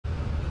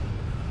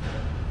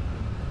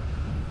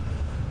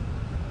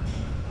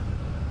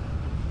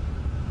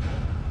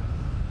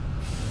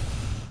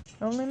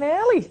Only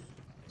nearly.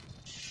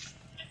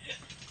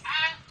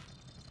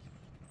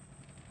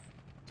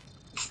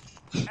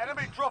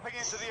 Enemy dropping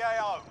into the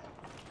AO.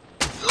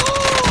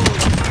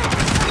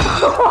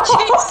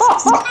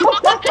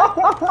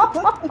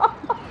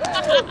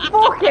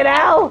 Fucking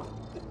hell!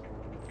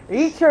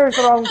 He chose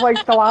the wrong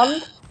place to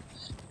land.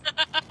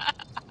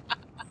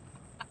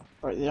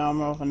 Break the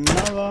armor of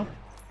another.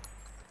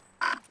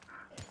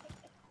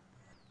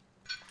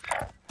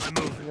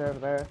 He's over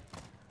there.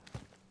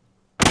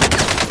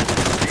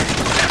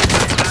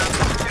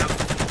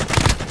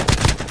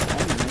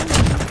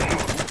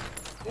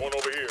 One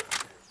over here.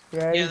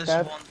 Yeah, he's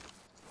dead. One.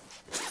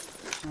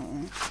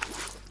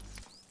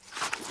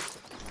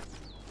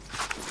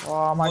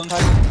 Oh, my One.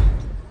 God.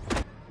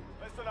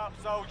 Listen up,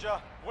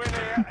 soldier. Win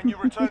here and you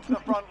return to the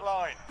front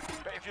line.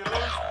 But if you lose,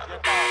 you're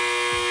done.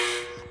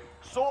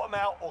 Sort them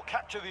out or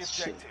capture the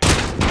objective.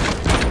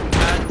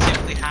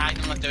 Simply hide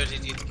and let those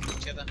idiots kill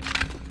each other.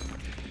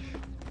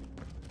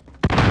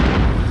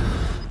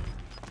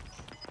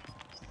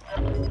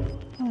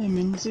 I'm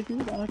in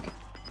ziggy bag.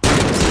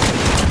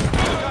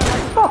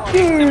 Fuck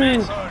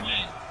you!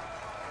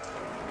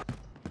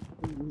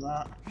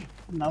 That.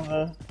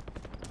 Another.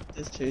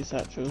 There's two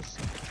satchels.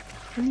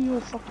 Who are you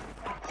fucking.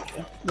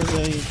 There's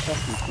a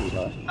fucking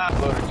cooler.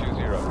 Loader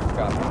 2-0,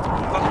 copy.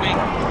 Fuck me.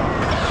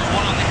 There's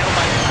one on the hill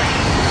by the train.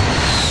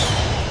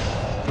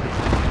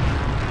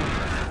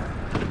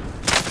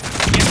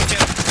 Yes,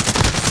 kill.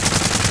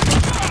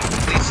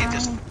 Please hit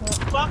this.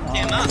 Fuck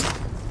him up.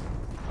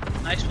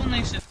 Nice one,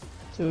 Lisa.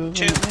 Two of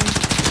Two. them.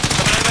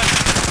 Coming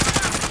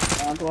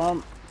over. And one.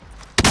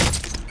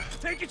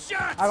 Taking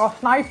shots! I got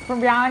sniped from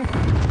behind.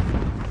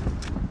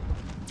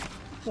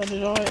 So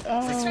did I.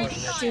 Oh,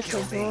 shit, I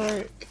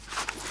broke.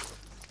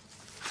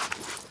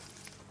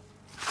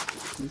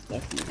 He's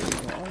definitely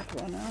alive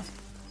right now.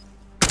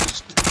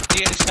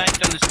 Yeah,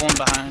 sniped on this one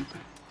behind.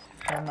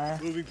 Down there.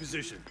 Moving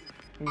position.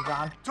 He's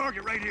on.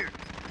 Target right here.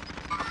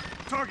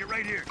 Target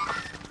right here.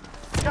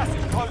 Gas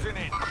is closing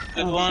in.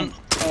 Good one.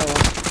 Oh,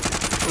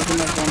 there's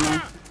another one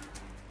there.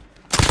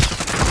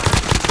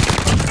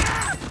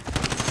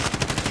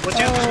 Watch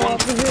out, there's one.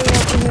 Up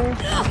here.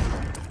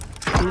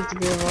 I need to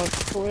be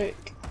arrived quick.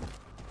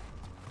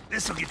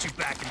 This'll get you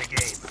back in the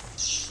game.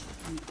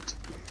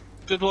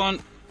 Good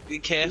one. Be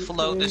careful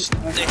though, this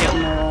I the got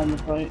hill. no armor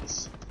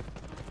plates.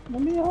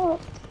 Let me up.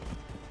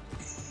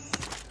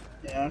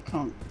 Yeah, I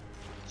can't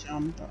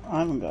jump. I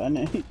haven't got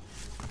any.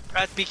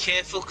 Brad, be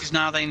careful because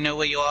now they know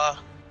where you are.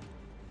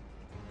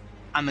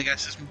 And the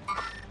gas is.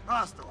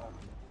 Hostile.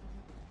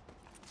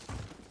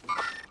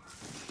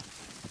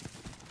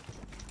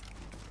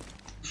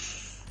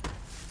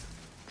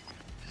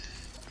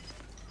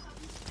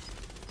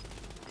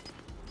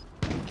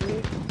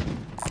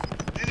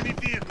 Enemy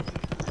vehicle.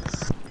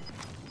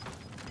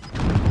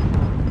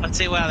 Let's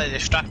see where they're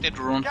distracted,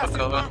 run Gas for is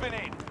cover. moving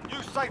in.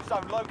 New safe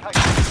zone located.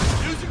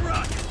 Using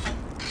rocket.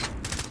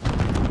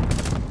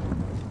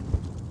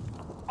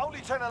 Only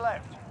 10 are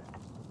left.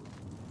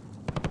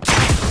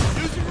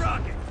 Using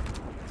rocket.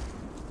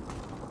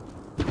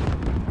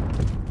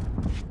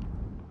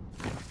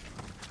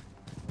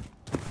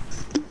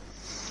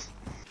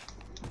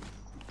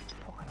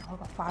 Fucking hell, I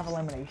got 5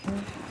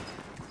 eliminations.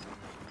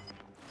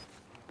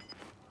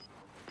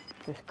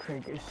 This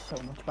Krieg is so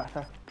much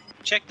better.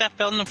 Check that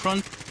building in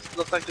front.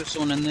 Look like there's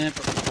someone in there,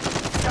 but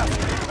Gas is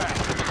inbound.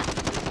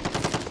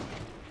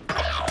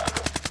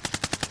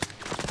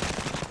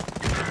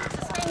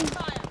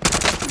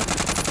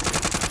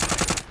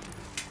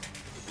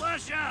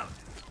 Flash out.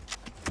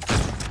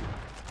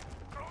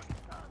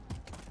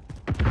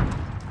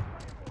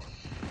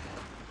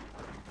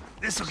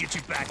 This'll get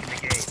you back in the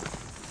game.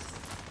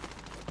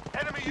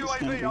 Enemy It's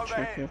gonna be UAV tricky,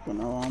 overhead. I've got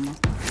no armor.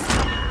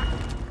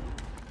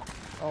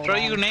 Oh, throw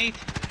man. your grenade.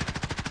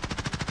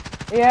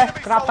 Yeah,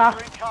 Enemy grab soldier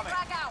that. incoming.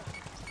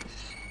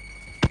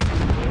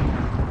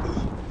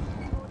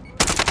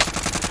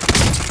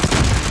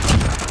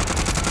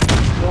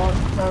 Right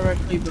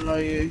directly below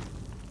you.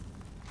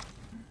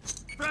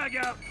 Frag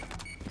out.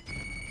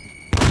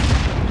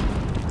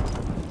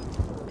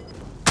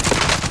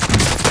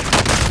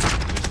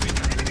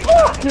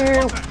 Fuck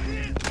you!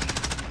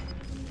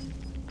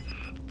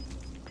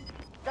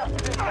 Gas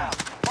is inbound.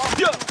 Mark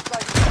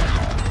safe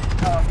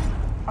zone.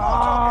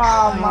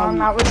 Oh man,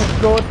 that was a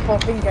good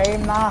fucking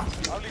game, that.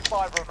 Only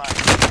 5 remain.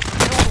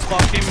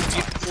 Fuck him,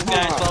 you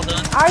guys, well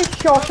done. I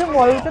shot him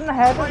loads in the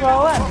head as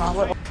well then, that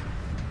little